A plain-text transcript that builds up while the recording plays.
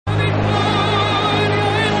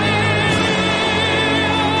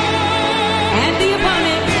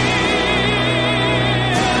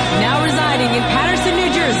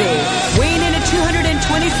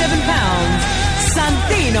87 pounds,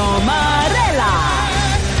 Santino Marella.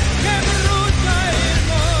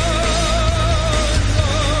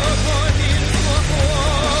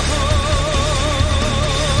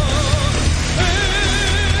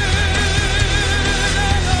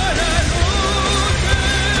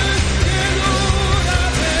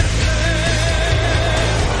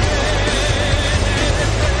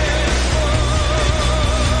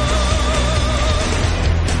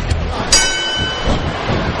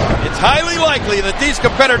 Highly likely that these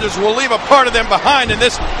competitors will leave a part of them behind in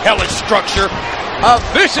this hellish structure. A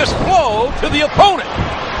vicious blow to the opponent.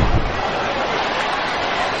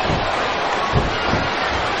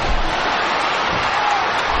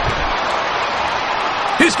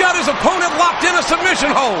 He's got his opponent locked in a submission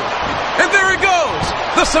hold. And there he goes.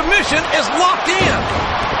 The submission is locked in.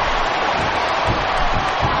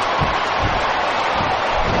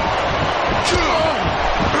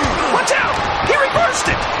 Watch out! He reversed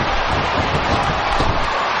it!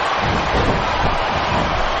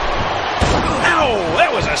 Ow!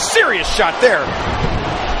 That was a serious shot there.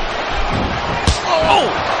 Oh!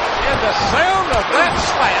 And the sound of that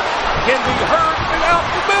slap can be heard throughout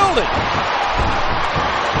the building.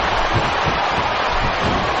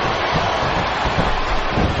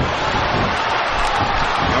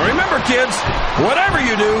 Now remember, kids, whatever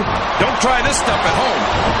you do, don't try this stuff at home.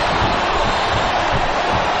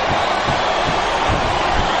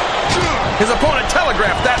 His opponent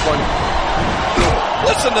telegraphed that one.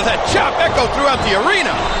 Listen to that chop echo throughout the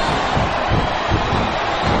arena.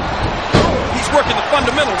 He's working the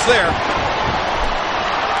fundamentals there.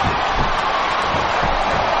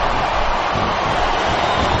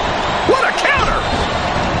 What a counter!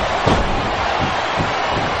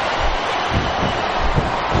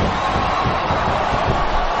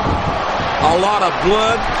 A lot of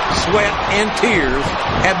blood, sweat, and tears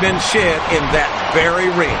have been shed in that very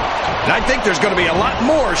ring. And I think there's going to be a lot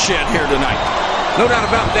more shed here tonight. No doubt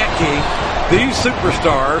about that, King. These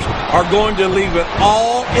superstars are going to leave it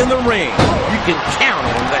all in the ring. You can count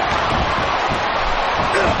on that.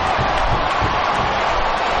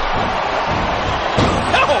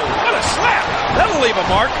 Oh, what a slap! That'll leave a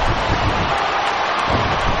mark.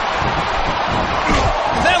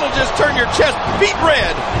 That'll just turn your chest beet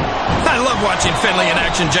red. I love watching Finlay in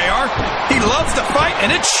action, JR. He loves to fight,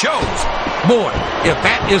 and it shows. Boy, if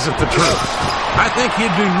that isn't the truth, I think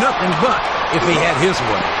he'd do nothing but if he had his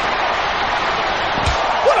way.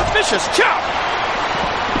 What a vicious chop!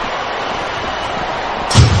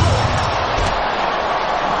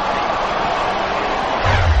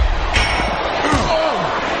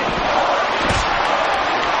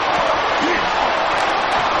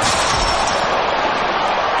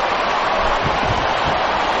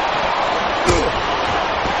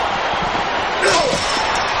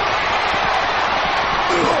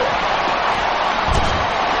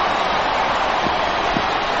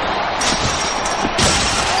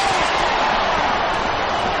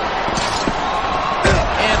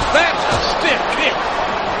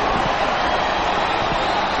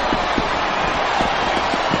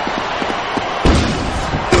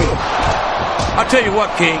 I'll tell you what,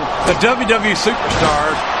 King, the WWE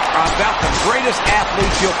superstars are about the greatest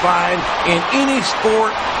athletes you'll find in any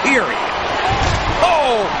sport, period.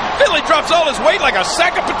 Oh, Finlay drops all his weight like a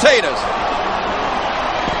sack of potatoes.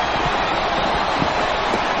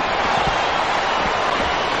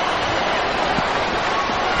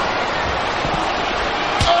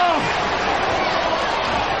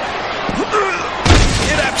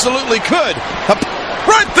 It absolutely could.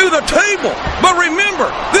 Right through the table. But remember,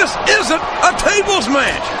 this isn't a tables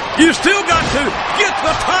match. You still got to get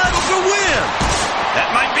the title to win. That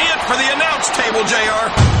might be it for the announce table, JR.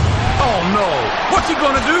 Oh, no. What's he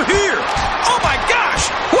going to do here? Oh, my gosh.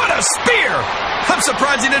 What a spear. I'm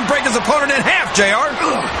surprised he didn't break his opponent in half, JR.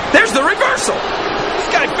 There's the reversal. This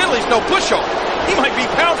guy Finlay's no pushover. He might be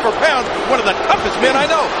pound for pound one of the toughest men I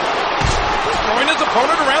know. He's throwing his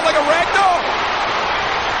opponent around like a rag doll.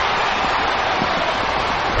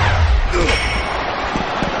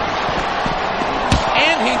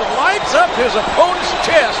 And he lights up his opponent's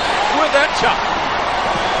chest with that chop.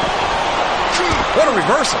 What a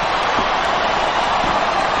reversal.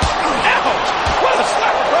 Ouch! What a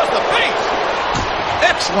slap across the face!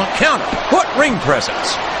 Excellent counter. What ring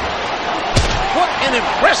presence. What an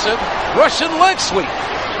impressive Russian leg sweep.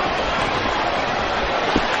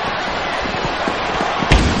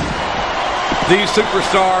 These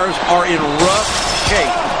superstars are in rough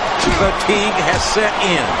shape. Fatigue has set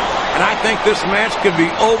in. And I think this match could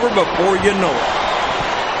be over before you know it.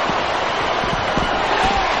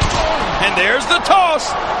 And there's the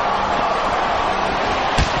toss.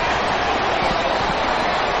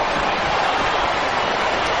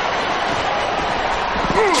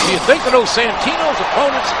 Do you think that those Santino's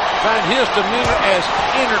opponents find his demeanor as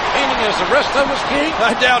entertaining as the rest of us, King?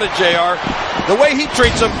 I doubt it, JR. The way he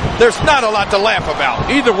treats them, there's not a lot to laugh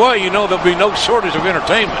about. Either way, you know there'll be no shortage of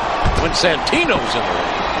entertainment when Santino's in the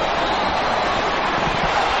ring.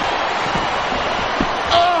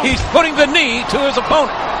 He's putting the knee to his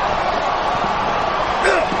opponent.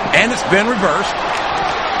 And it's been reversed.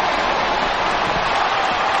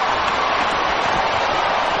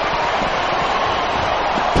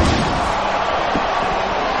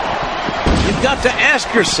 You've got to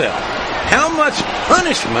ask yourself, how much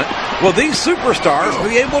punishment will these superstars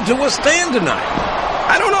be able to withstand tonight?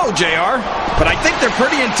 I don't know, JR, but I think they're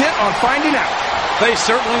pretty intent on finding out. They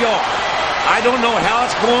certainly are. I don't know how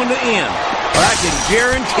it's going to end, but I can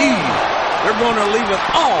guarantee you they're going to leave it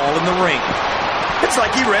all in the ring. It's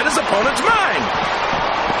like he read his opponent's mind.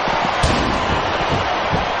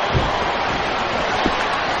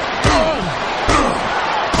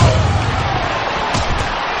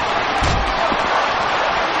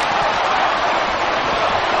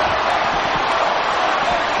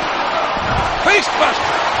 Face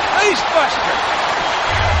buster! Face buster!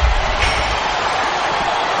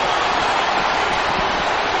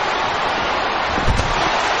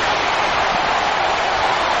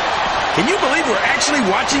 Can you believe we're actually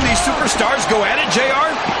watching these superstars go at it,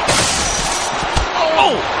 JR?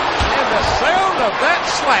 Oh! And the sound of that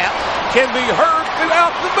slap can be heard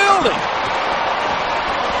throughout the building.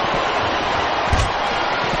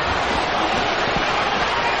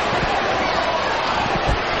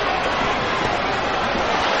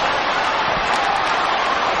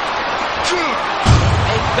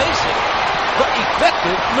 A basic but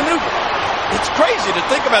effective maneuver. It's crazy to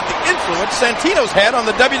think about the influence Santino's had on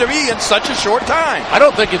the WWE in such a short time. I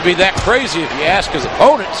don't think it'd be that crazy if you ask his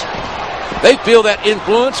opponents. They feel that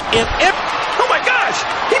influence in every... Oh my gosh!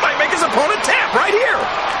 He might make his opponent tap right here!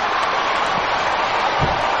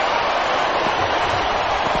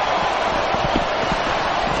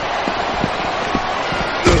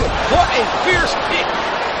 What a fierce kick!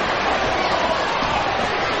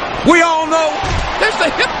 We all know There's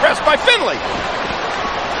the hip press by Finlay.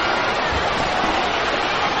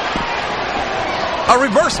 a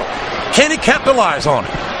reversal. Can he capitalize on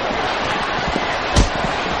it?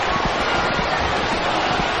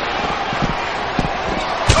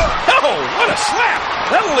 Oh, what a slap!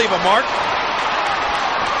 That'll leave a mark.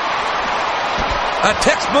 A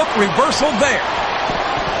textbook reversal there.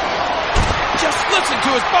 Just listen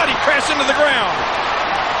to his body crash into the ground.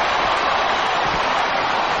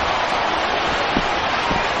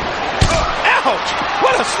 Ouch!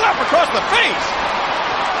 What a slap across the face!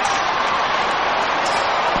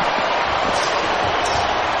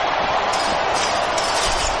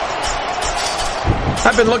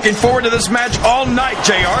 I've been looking forward to this match all night,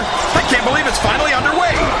 JR. I can't believe it's finally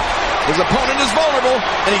underway. His opponent is vulnerable,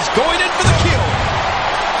 and he's going in for the kill.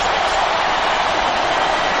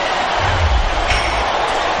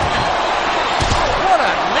 What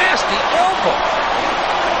a nasty elbow.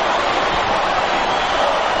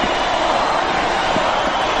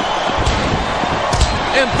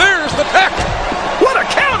 And there's the tackle. What a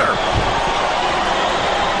counter!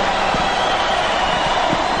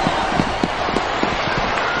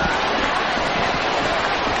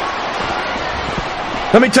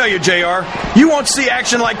 Let me tell you, JR, you won't see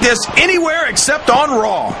action like this anywhere except on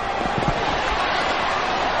Raw.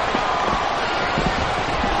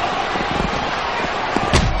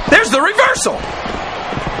 There's the reversal.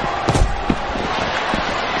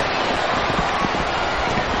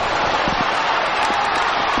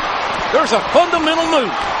 There's a fundamental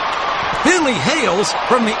move. Finlay hails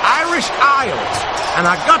from the Irish Isles, and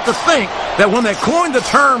I got to think that when they coined the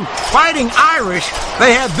term Fighting Irish,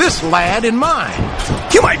 they had this lad in mind.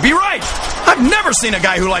 You might be right. I've never seen a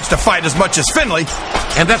guy who likes to fight as much as Finlay.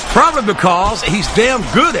 And that's probably because he's damn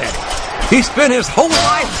good at it. He spent his whole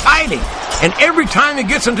life fighting, and every time he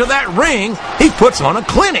gets into that ring, he puts on a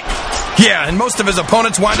clinic. Yeah, and most of his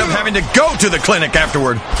opponents wind up having to go to the clinic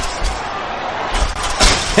afterward.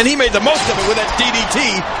 And he made the most of it with that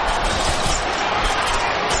DDT.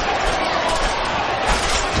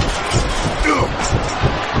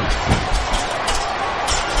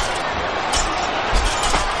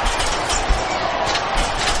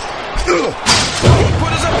 He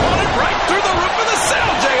put his opponent right through the roof of the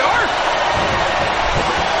cell, JR.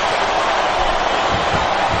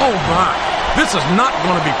 Oh my, this is not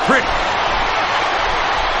going to be pretty.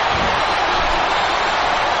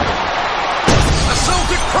 A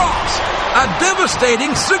Celtic cross, a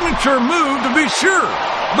devastating signature move to be sure.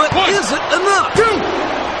 But is it enough? 2,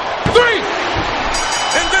 3.